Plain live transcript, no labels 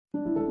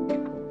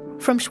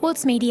From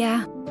Schwartz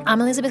Media, I'm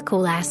Elizabeth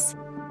Coulas.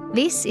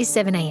 This is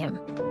 7am.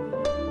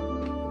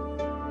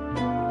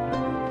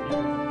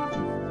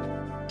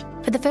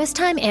 For the first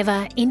time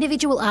ever,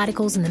 individual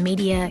articles in the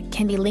media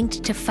can be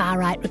linked to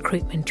far-right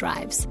recruitment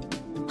drives.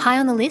 High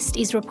on the list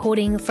is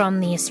reporting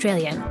from The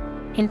Australian,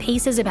 in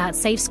pieces about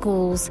safe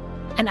schools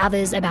and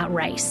others about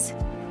race.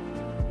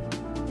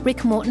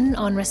 Rick Morton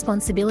on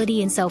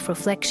responsibility and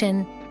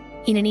self-reflection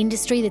in an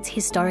industry that's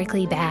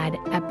historically bad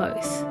at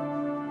both.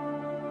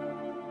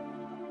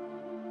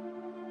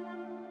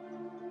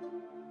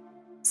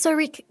 So,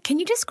 Rick, can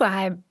you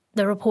describe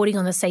the reporting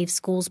on the Safe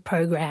Schools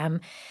program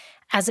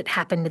as it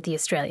happened at The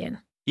Australian?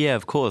 Yeah,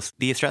 of course.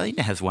 The Australian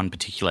has one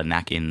particular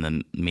knack in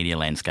the media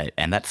landscape,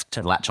 and that's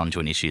to latch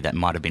onto an issue that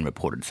might have been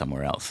reported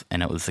somewhere else.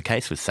 And it was the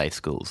case with Safe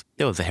Schools.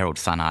 There was a Herald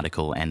Sun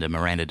article and a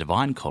Miranda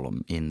Devine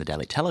column in the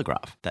Daily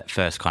Telegraph that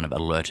first kind of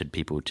alerted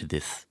people to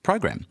this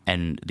program.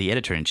 And the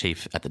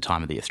editor-in-chief at the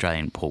time of The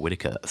Australian, Paul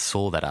Whitaker,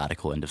 saw that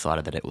article and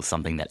decided that it was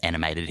something that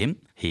animated him.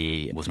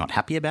 He was not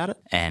happy about it,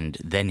 and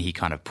then he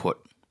kind of put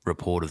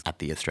reporters at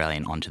The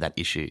Australian onto that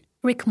issue.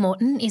 Rick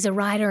Morton is a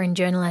writer and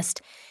journalist.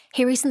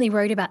 He recently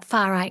wrote about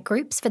far-right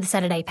groups for the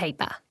Saturday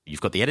paper. You've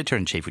got the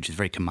editor-in-chief, which is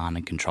very command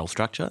and control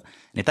structure,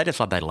 and if they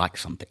decide they like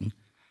something,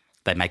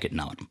 they make it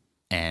known.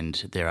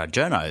 And there are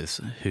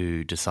journos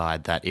who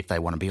decide that if they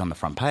want to be on the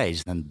front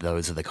page, then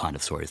those are the kind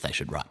of stories they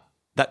should write.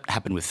 That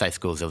happened with Safe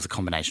Schools. There was a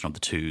combination of the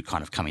two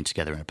kind of coming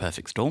together in a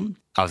perfect storm.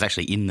 I was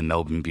actually in the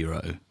Melbourne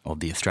bureau of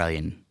The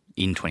Australian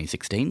in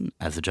 2016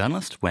 as a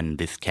journalist when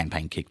this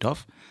campaign kicked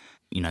off.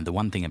 You know, the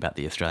one thing about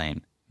The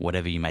Australian,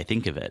 whatever you may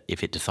think of it,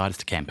 if it decides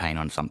to campaign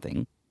on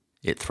something,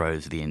 it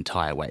throws the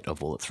entire weight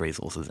of all its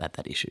resources at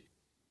that issue.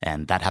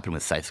 And that happened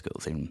with Safe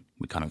Schools, and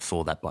we kind of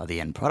saw that by the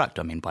end product.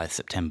 I mean, by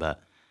September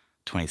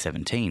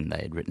 2017, they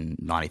had written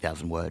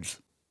 90,000 words.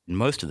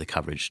 Most of the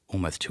coverage,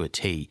 almost to a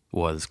T,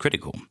 was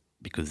critical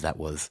because that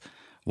was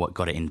what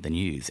got it into the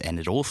news. And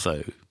it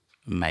also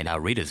made our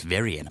readers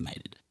very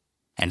animated.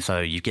 And so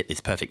you get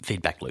this perfect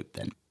feedback loop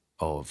then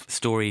of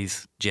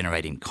stories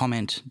generating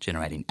comment,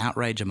 generating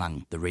outrage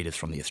among the readers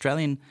from The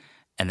Australian,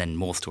 and then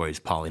more stories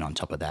piling on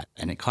top of that.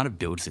 And it kind of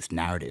builds this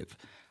narrative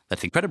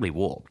that's incredibly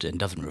warped and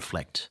doesn't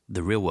reflect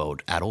the real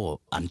world at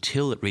all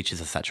until it reaches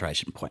a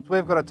saturation point.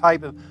 We've got a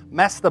tape of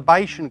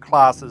masturbation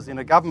classes in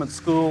a government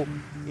school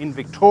in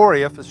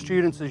Victoria for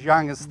students as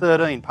young as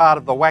 13, part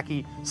of the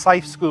wacky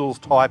Safe Schools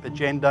type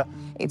agenda.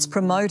 It's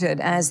promoted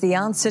as the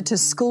answer to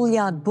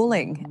schoolyard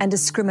bullying and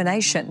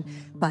discrimination,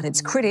 but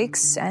its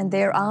critics, and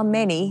there are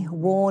many,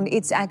 warn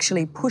it's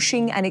actually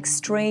pushing an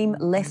extreme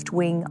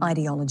left-wing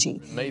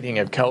ideology. A meeting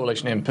of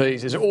Coalition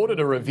MPs has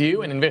ordered a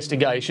review and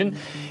investigation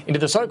into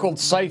the so-called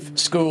Safe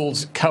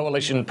Schools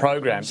Coalition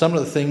program. Some of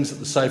the things that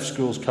the Safe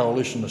Schools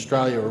Coalition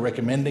Australia are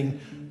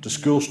recommending to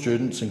school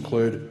students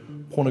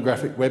include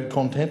pornographic web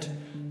content,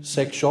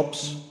 sex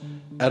shops,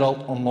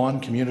 adult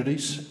online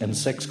communities and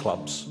sex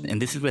clubs.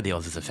 And this is where the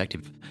Oz is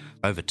effective.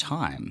 Over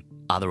time,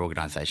 other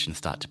organisations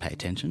start to pay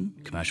attention.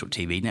 Commercial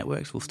TV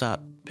networks will start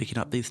picking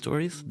up these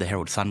stories. The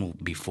Herald Sun will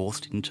be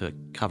forced into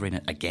covering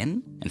it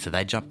again. And so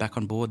they jump back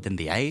on board, then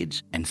The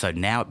Age. And so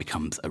now it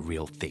becomes a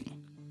real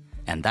thing.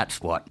 And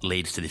that's what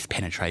leads to this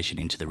penetration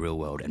into the real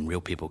world, and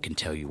real people can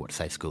tell you what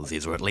Safe Schools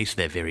is, or at least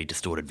their very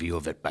distorted view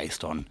of it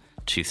based on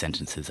two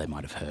sentences they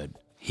might have heard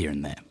here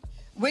and there.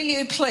 Will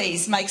you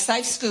please make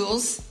Safe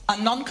Schools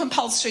a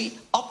non-compulsory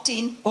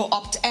opt-in or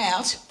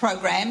opt-out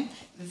program,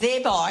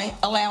 thereby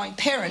allowing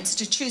parents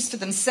to choose for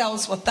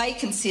themselves what they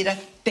consider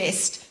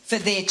best for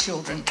their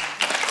children?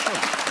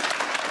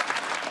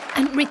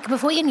 And Rick,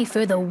 before we get any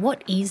further,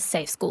 what is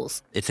Safe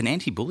Schools? It's an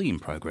anti-bullying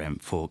program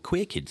for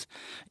queer kids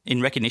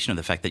in recognition of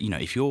the fact that, you know,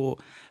 if you're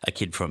a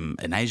kid from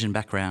an Asian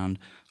background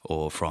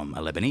or from a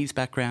Lebanese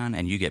background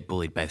and you get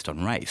bullied based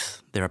on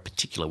race, there are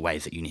particular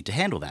ways that you need to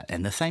handle that.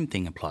 And the same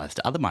thing applies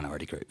to other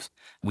minority groups.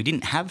 We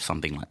didn't have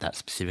something like that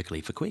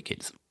specifically for queer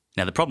kids.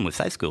 Now, the problem with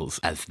Safe Schools,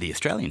 as The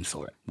Australian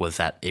saw it, was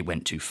that it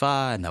went too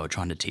far and they were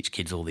trying to teach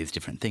kids all these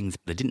different things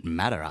that didn't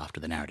matter after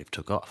the narrative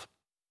took off.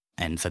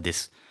 And so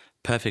this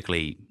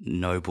perfectly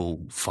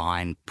noble,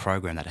 fine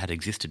program that had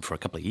existed for a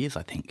couple of years,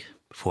 I think,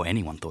 before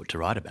anyone thought to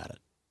write about it,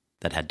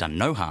 that had done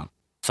no harm,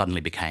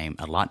 suddenly became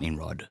a lightning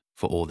rod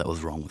for all that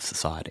was wrong with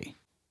society.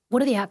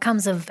 What are the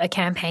outcomes of a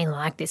campaign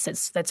like this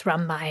that's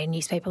run by a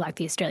newspaper like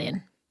The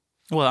Australian?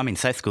 Well, I mean,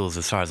 Safe Schools,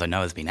 as far as I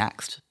know, has been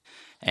axed.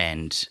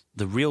 And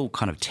the real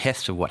kind of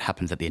test of what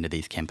happens at the end of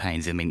these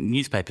campaigns, I mean,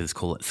 newspapers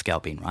call it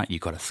scalping, right?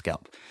 You've got to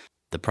scalp.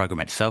 The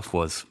program itself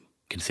was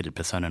considered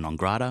persona non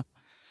grata.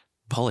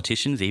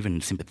 Politicians, even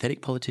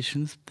sympathetic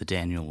politicians, the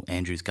Daniel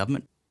Andrews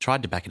government,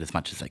 tried to back it as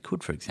much as they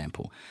could, for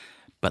example.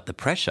 But the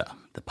pressure,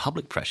 the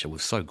public pressure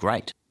was so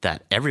great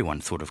that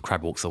everyone sort of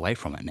crab walks away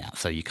from it now.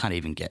 So you can't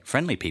even get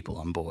friendly people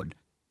on board.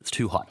 It's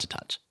too hot to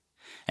touch.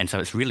 And so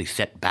it's really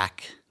set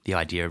back the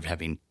idea of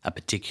having a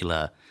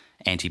particular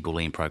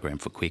anti-bullying program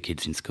for queer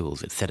kids in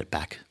schools. It's set it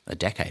back a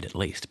decade at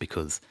least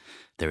because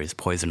there is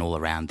poison all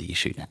around the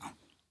issue now.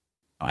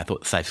 I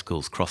thought Safe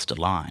Schools crossed a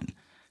line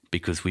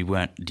because we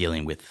weren't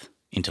dealing with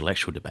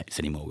intellectual debates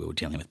anymore. We were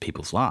dealing with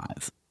people's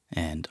lives.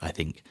 And I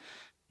think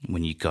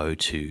when you go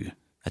to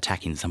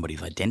attacking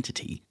somebody's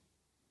identity,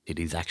 it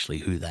is actually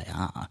who they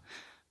are,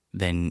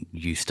 then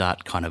you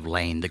start kind of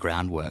laying the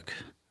groundwork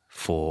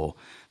for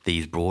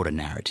these broader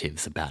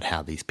narratives about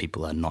how these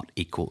people are not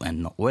equal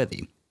and not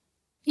worthy.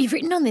 You've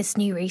written on this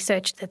new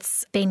research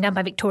that's been done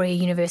by Victoria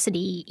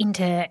University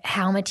into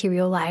how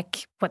material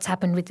like what's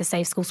happened with the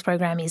Safe Schools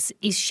program is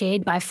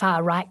shared by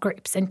far-right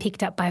groups and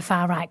picked up by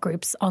far-right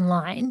groups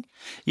online.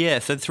 Yeah,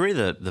 so three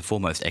of the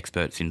foremost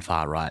experts in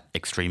far-right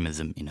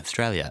extremism in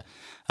Australia,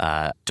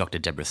 Dr.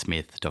 Deborah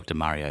Smith, Dr.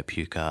 Mario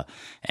Puca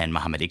and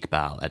Mohammed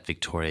Iqbal at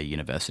Victoria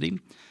University,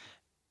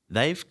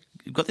 they've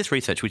got this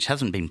research which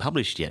hasn't been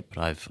published yet, but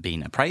I've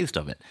been appraised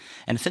of it.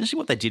 And essentially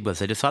what they did was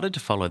they decided to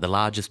follow the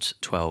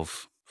largest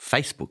 12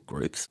 Facebook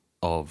groups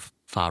of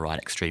far-right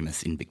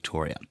extremists in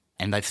Victoria.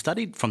 And they've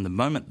studied from the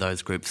moment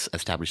those groups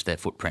established their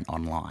footprint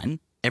online,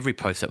 every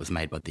post that was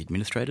made by the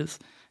administrators,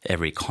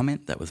 every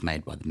comment that was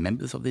made by the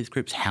members of these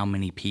groups, how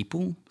many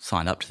people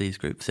signed up to these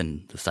groups.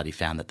 And the study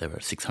found that there were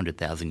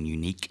 600,000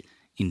 unique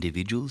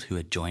individuals who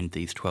had joined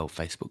these 12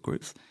 Facebook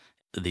groups.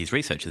 These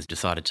researchers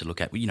decided to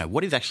look at,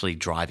 what is actually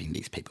driving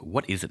these people?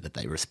 What is it that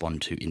they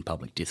respond to in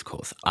public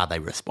discourse? Are they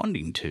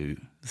responding to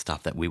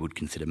stuff that we would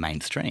consider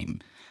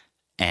mainstream?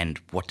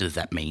 And what does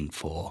that mean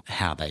for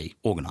how they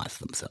organise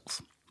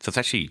themselves? So it's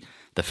actually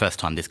the first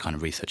time this kind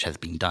of research has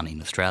been done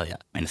in Australia.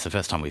 And it's the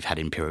first time we've had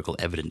empirical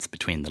evidence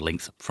between the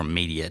links from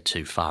media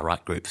to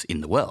far-right groups in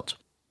the world.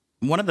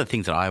 One of the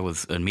things that I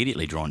was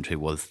immediately drawn to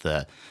was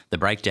the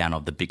breakdown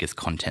of the biggest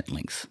content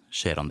links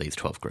shared on these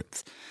 12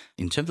 groups.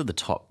 In terms of the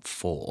top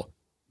 4,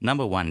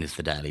 number 1 is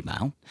the Daily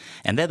Mail,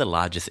 and they're the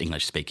largest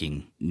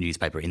English-speaking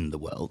newspaper in the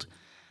world.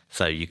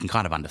 So you can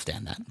kind of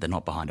understand that. They're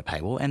not behind a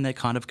paywall and they're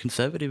kind of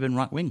conservative and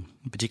right-wing,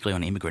 particularly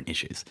on immigrant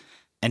issues.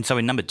 And so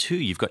in number 2,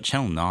 you've got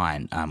Channel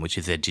 9, which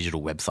is their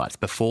digital websites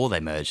before they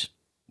merged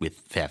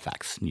with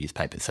Fairfax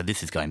newspapers. So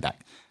this is going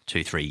back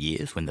 2-3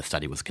 years when the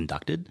study was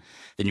conducted.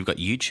 Then you've got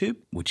YouTube,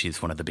 which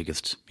is one of the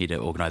biggest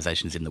media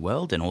organisations in the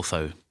world and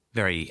also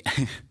very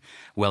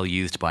well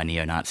used by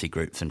neo-Nazi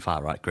groups and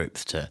far-right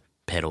groups to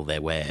peddle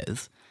their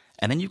wares.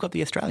 And then you've got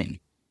The Australian,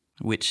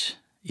 which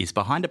is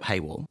behind a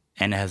paywall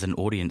and has an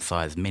audience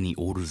size many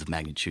orders of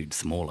magnitude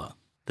smaller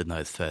than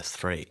those first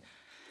 3.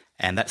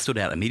 And that stood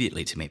out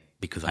immediately to me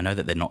because I know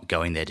that they're not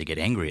going there to get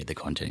angry at the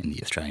content in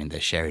The Australian.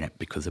 They're sharing it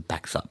because it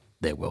backs up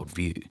their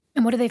worldview.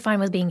 And what do they find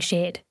was being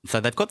shared? So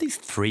they've got these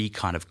 3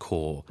 kind of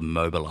core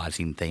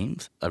mobilising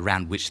themes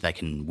around which they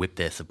can whip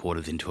their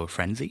supporters into a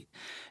frenzy.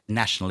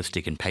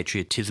 Nationalistic and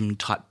patriotism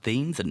type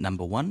themes at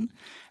number 1.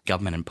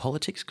 Government and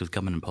politics, because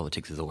government and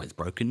politics is always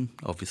broken,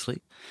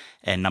 obviously.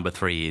 And number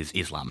 3 is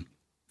Islam.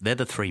 They're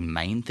the 3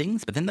 main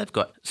things, but then they've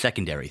got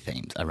secondary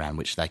themes around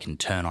which they can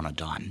turn on a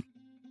dime.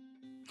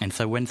 And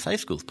so when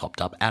Safe Schools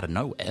popped up out of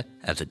nowhere,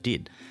 as it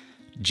did,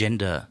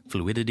 gender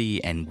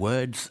fluidity and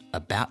words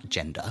about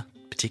gender,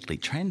 particularly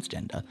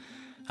transgender,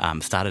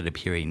 started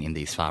appearing in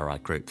these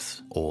far-right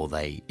groups, or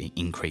they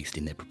increased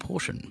in their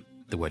proportion.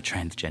 The word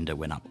transgender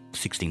went up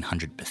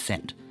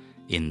 1,600%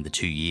 in the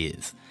 2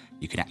 years.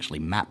 You can actually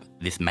map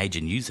this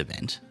major news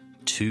event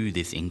to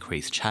this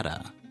increased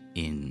chatter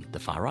in the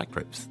far-right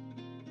groups.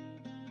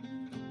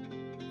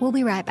 We'll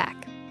be right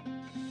back.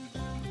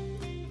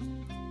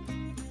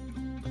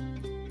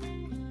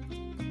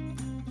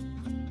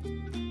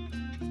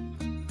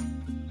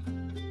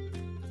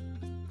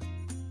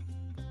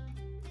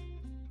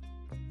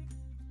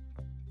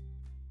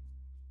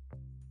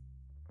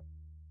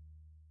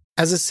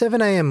 As a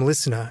 7am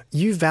listener,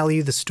 you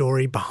value the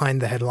story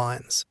behind the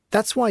headlines.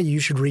 That's why you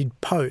should read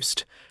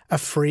Post, a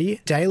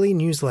free daily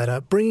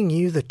newsletter bringing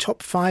you the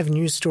top 5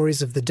 news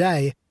stories of the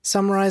day,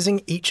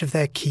 summarising each of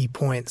their key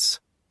points.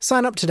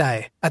 Sign up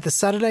today at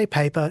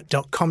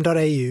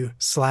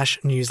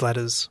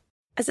thesaturdaypaper.com.au/newsletters.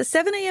 As a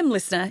 7am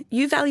listener,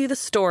 you value the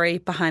story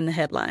behind the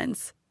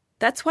headlines.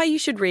 That's why you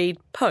should read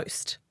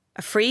Post,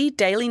 a free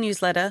daily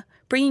newsletter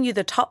bringing you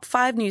the top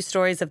 5 news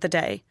stories of the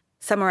day,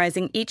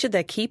 summarising each of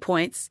their key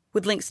points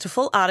with links to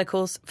full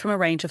articles from a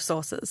range of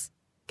sources.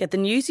 Get the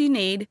news you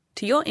need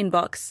to your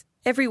inbox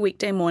every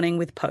weekday morning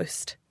with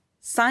Post.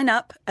 Sign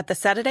up at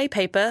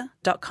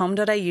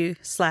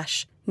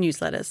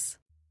thesaturdaypaper.com.au/newsletters.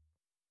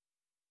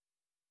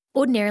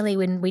 Ordinarily,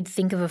 when we'd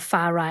think of a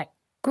far-right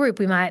group,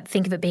 we might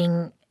think of it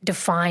being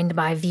defined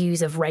by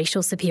views of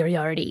racial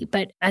superiority.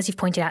 But as you've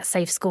pointed out,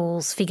 Safe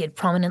Schools figured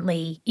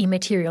prominently in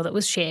material that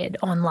was shared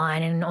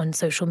online and on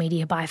social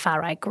media by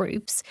far-right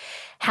groups.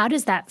 How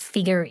does that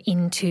figure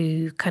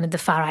into kind of the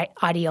far-right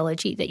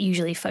ideology that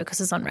usually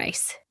focuses on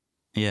race?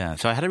 Yeah,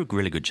 so I had a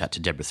really good chat to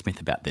Deborah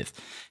Smith about this.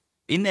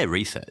 In their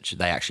research,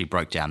 they actually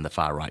broke down the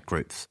far-right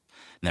groups.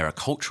 And there are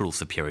cultural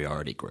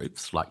superiority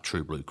groups like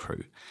True Blue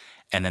Crew,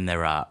 and then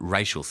there are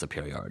racial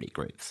superiority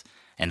groups.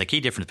 And the key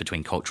difference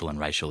between cultural and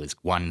racial is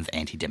one's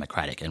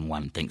anti-democratic and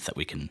one thinks that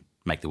we can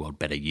make the world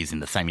better using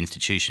the same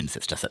institutions.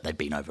 It's just that they've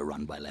been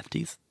overrun by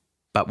lefties.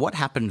 But what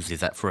happens is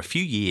that for a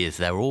few years,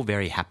 they were all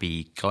very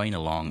happy going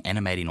along,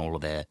 animating all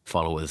of their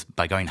followers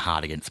by going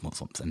hard against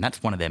Muslims. And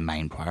that's one of their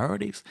main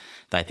priorities.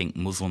 They think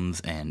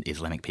Muslims and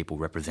Islamic people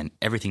represent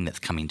everything that's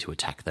coming to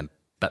attack them.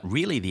 But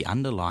really, the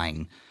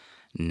underlying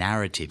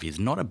narrative is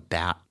not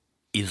about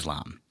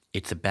Islam.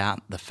 It's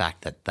about the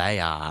fact that they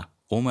are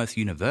almost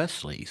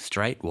universally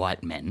straight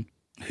white men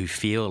who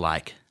feel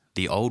like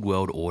the old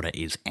world order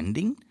is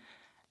ending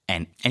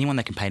and anyone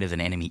they can paint as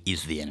an enemy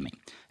is the enemy.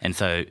 And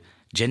so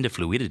gender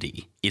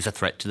fluidity is a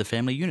threat to the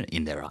family unit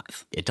in their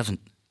eyes. It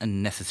doesn't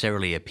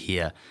necessarily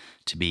appear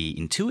to be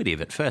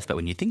intuitive at first, but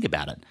when you think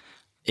about it,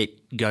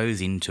 it goes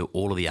into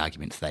all of the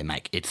arguments they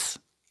make. It's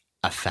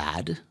a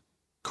fad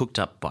cooked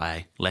up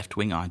by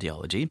left-wing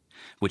ideology,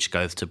 which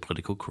goes to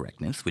political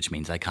correctness, which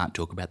means they can't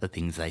talk about the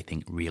things they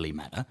think really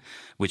matter,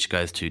 which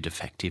goes to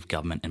defective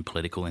government and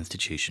political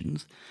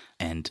institutions,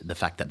 and the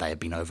fact that they have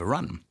been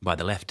overrun by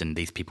the left, and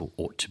these people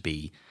ought to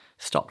be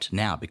stopped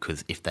now,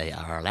 because if they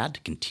are allowed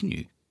to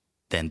continue,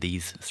 then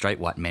these straight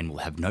white men will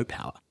have no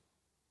power.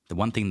 The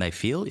one thing they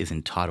feel is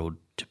entitled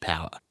to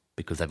power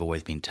because they've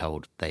always been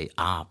told they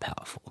are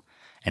powerful.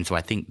 And so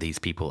I think these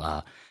people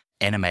are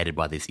animated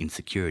by this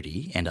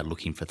insecurity and are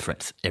looking for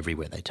threats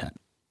everywhere they turn.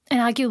 And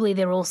arguably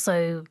they're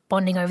also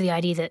bonding over the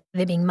idea that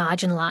they're being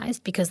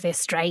marginalised because they're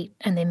straight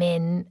and they're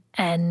men,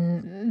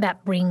 and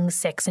that brings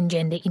sex and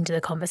gender into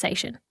the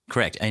conversation.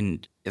 Correct.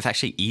 And it's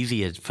actually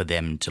easier for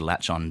them to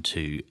latch on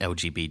to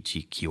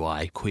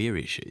LGBTQI queer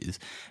issues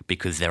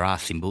because there are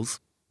symbols.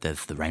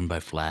 There's the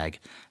rainbow flag.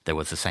 There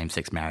was the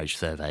same-sex marriage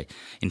survey.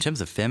 In terms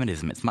of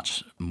feminism, it's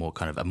much more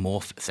kind of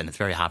amorphous, and it's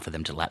very hard for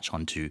them to latch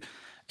on to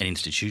an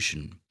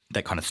institution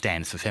that kind of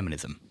stands for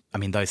feminism. I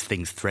mean, those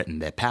things threaten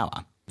their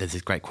power. There's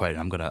this great quote, and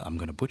I'm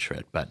gonna butcher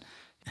it, but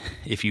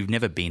if you've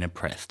never been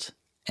oppressed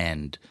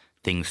and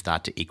things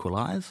start to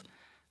equalise,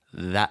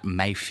 that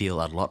may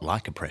feel a lot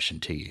like oppression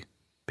to you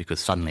because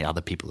suddenly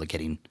other people are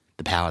getting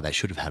the power they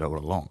should have had all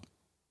along.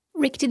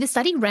 Rick, did the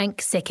study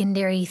rank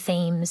secondary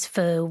themes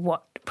for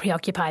what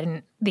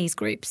preoccupied these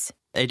groups?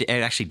 It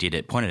actually did.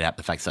 It pointed out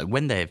the fact that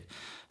when their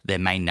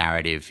main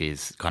narrative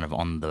is kind of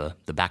on the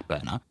back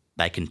burner,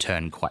 they can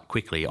turn quite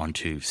quickly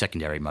onto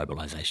secondary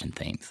mobilisation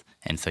themes.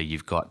 And so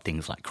you've got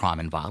things like crime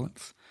and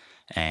violence,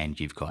 and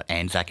you've got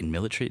Anzac and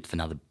military. It's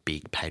another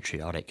big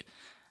patriotic,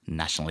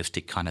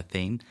 nationalistic kind of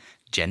theme.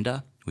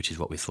 Gender, which is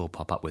what we saw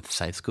pop up with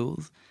safe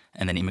schools,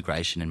 and then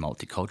immigration and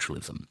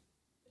multiculturalism.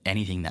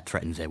 Anything that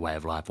threatens their way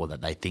of life or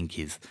that they think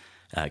is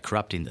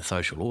corrupting the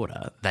social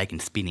order, they can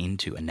spin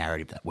into a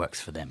narrative that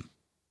works for them.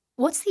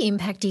 What's the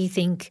impact, do you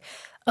think,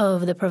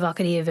 of the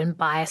provocative and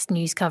biased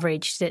news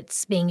coverage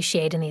that's being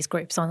shared in these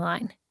groups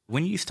online?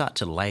 When you start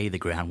to lay the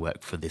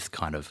groundwork for this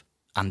kind of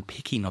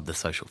unpicking of the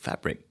social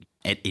fabric,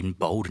 it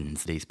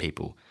emboldens these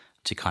people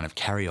to kind of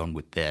carry on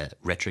with their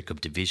rhetoric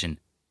of division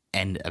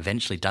and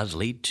eventually does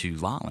lead to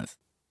violence.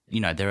 You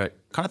know, there are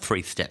kind of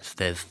three steps.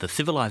 There's the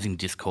civilising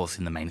discourse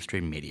in the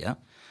mainstream media,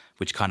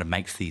 which kind of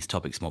makes these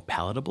topics more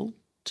palatable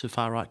to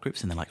far-right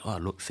groups, and they're like, oh,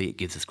 look, see, it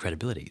gives us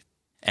credibility.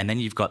 And then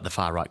you've got the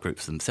far-right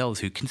groups themselves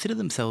who consider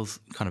themselves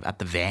kind of at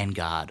the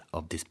vanguard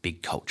of this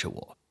big culture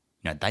war.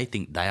 You know, they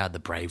think they are the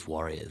brave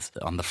warriors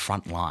on the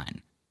front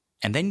line.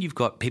 And then you've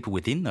got people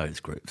within those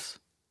groups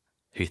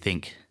who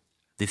think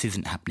this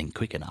isn't happening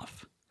quick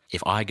enough.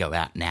 If I go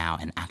out now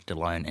and act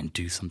alone and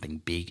do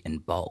something big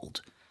and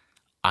bold,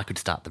 I could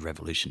start the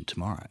revolution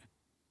tomorrow.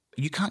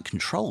 You can't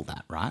control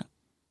that, right?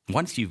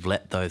 Once you've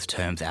let those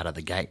terms out of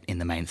the gate in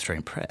the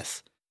mainstream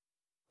press,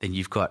 then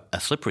you've got a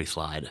slippery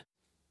slide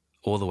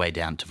all the way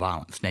down to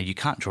violence. Now, you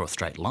can't draw a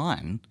straight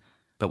line,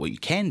 but what you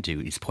can do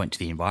is point to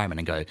the environment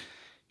and go,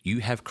 you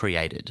have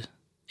created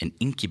an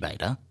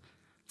incubator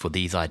for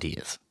these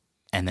ideas,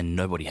 and then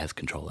nobody has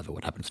control over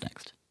what happens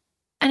next.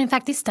 And in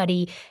fact, this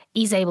study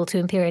is able to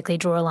empirically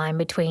draw a line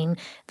between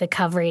the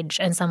coverage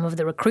and some of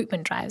the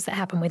recruitment drives that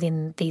happen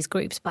within these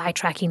groups by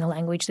tracking the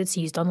language that's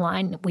used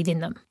online within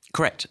them.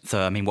 Correct.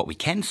 So, I mean, what we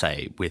can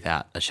say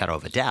without a shadow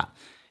of a doubt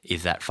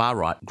is that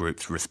far-right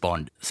groups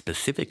respond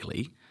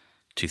specifically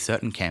to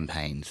certain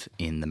campaigns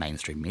in the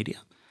mainstream media,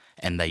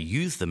 and they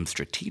use them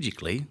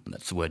strategically,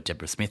 that's the word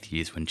Deborah Smith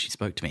used when she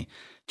spoke to me,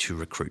 to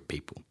recruit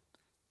people,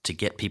 to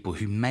get people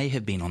who may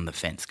have been on the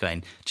fence going,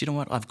 do you know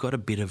what, I've got a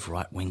bit of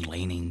right-wing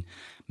leaning,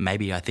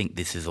 maybe I think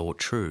this is all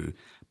true,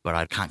 but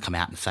I can't come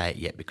out and say it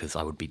yet because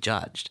I would be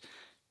judged.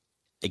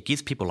 It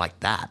gives people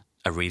like that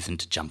a reason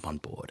to jump on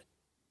board.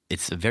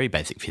 It's a very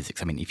basic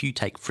physics. I mean, if you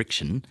take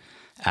friction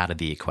out of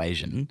the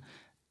equation,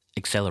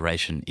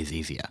 acceleration is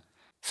easier.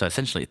 So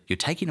essentially, you're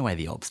taking away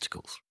the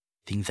obstacles,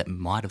 things that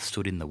might have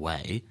stood in the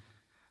way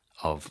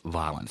of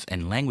violence.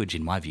 And language,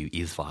 in my view,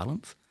 is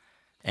violence.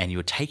 And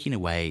you're taking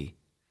away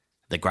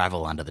the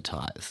gravel under the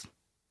tyres,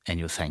 and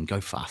you're saying,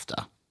 go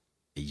faster.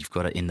 You've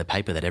got it in the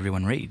paper that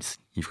everyone reads.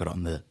 You've got it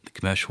on the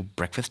commercial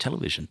breakfast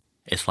television.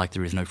 It's like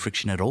there is no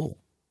friction at all.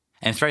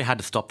 And it's very hard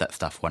to stop that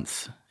stuff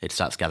once it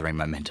starts gathering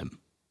momentum.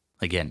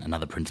 Again,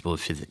 another principle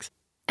of physics.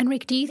 And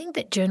Rick, do you think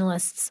that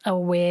journalists are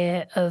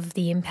aware of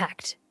the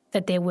impact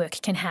that their work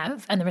can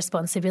have and the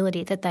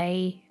responsibility that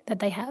they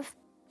have?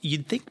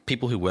 You'd think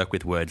people who work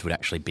with words would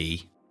actually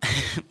be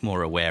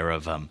more aware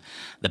of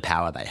the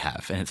power they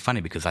have. And it's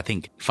funny because I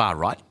think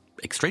far-right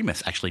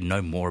extremists actually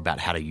know more about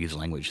how to use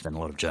language than a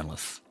lot of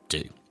journalists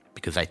do,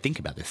 because they think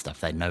about this stuff.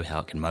 They know how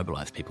it can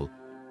mobilise people.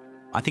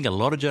 I think a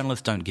lot of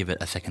journalists don't give it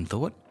a second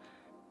thought,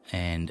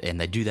 and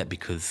they do that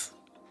because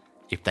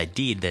if they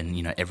did, then,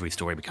 you know, every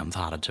story becomes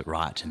harder to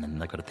write, and then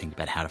they've got to think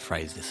about how to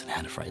phrase this and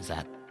how to phrase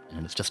that.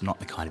 And it's just not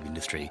the kind of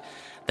industry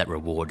that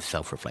rewards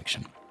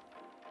self-reflection.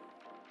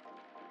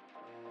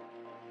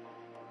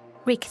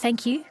 Rick,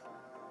 thank you.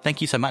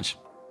 Thank you so much.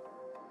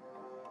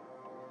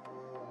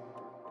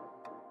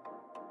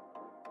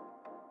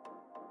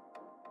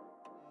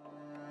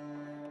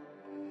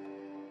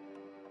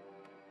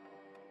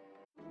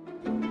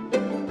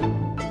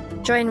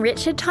 Join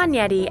Richard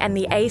Tognetti and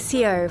the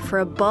ACO for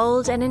a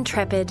bold and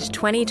intrepid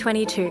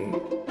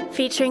 2022.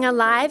 Featuring a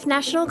live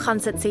national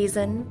concert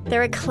season,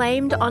 their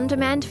acclaimed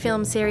on-demand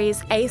film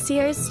series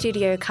ACO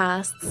Studio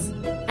Casts,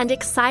 and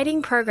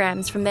exciting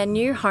programs from their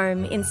new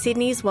home in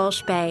Sydney's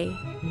Walsh Bay.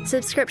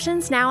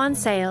 Subscriptions now on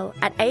sale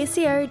at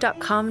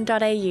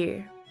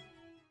aco.com.au.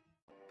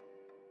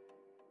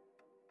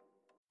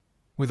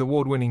 With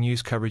award-winning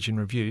news coverage and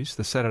reviews,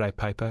 The Saturday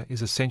Paper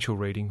is essential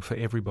reading for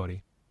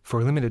everybody.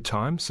 For a limited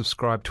time,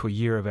 subscribe to a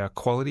year of our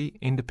quality,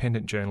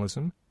 independent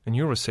journalism, and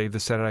you'll receive The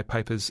Saturday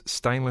Paper's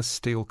stainless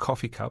steel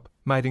coffee cup,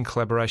 made in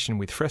collaboration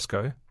with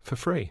Fresco, for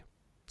free.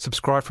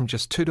 Subscribe from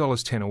just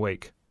 $2.10 a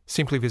week.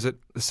 Simply visit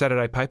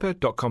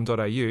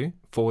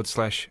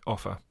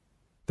thesaturdaypaper.com.au/offer.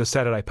 The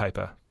Saturday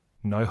Paper.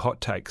 No hot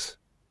takes.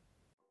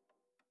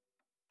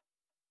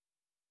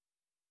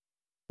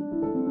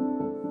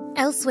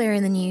 Elsewhere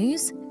in the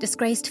news,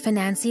 disgraced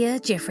financier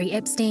Jeffrey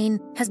Epstein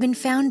has been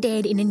found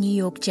dead in a New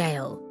York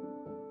jail.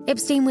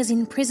 Epstein was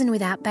in prison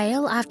without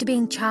bail after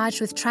being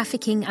charged with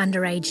trafficking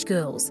underage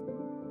girls.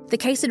 The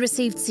case had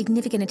received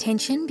significant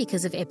attention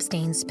because of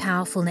Epstein's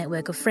powerful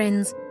network of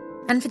friends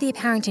and for the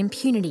apparent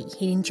impunity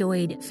he'd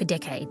enjoyed for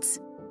decades.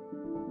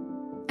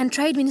 And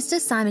Trade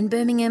Minister Simon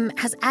Birmingham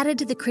has added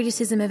to the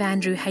criticism of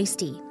Andrew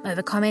Hastie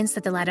over comments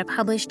that the latter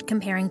published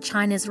comparing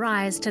China's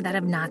rise to that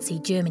of Nazi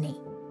Germany.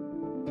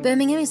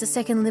 Birmingham is the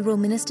second Liberal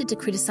minister to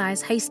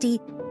criticise Hastie,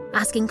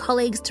 asking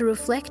colleagues to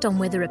reflect on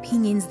whether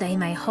opinions they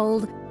may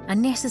hold are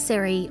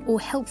necessary or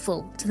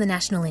helpful to the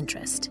national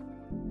interest.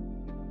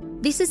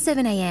 This is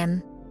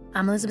 7am.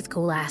 I'm Elizabeth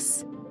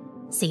Coolass.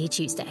 See you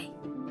Tuesday.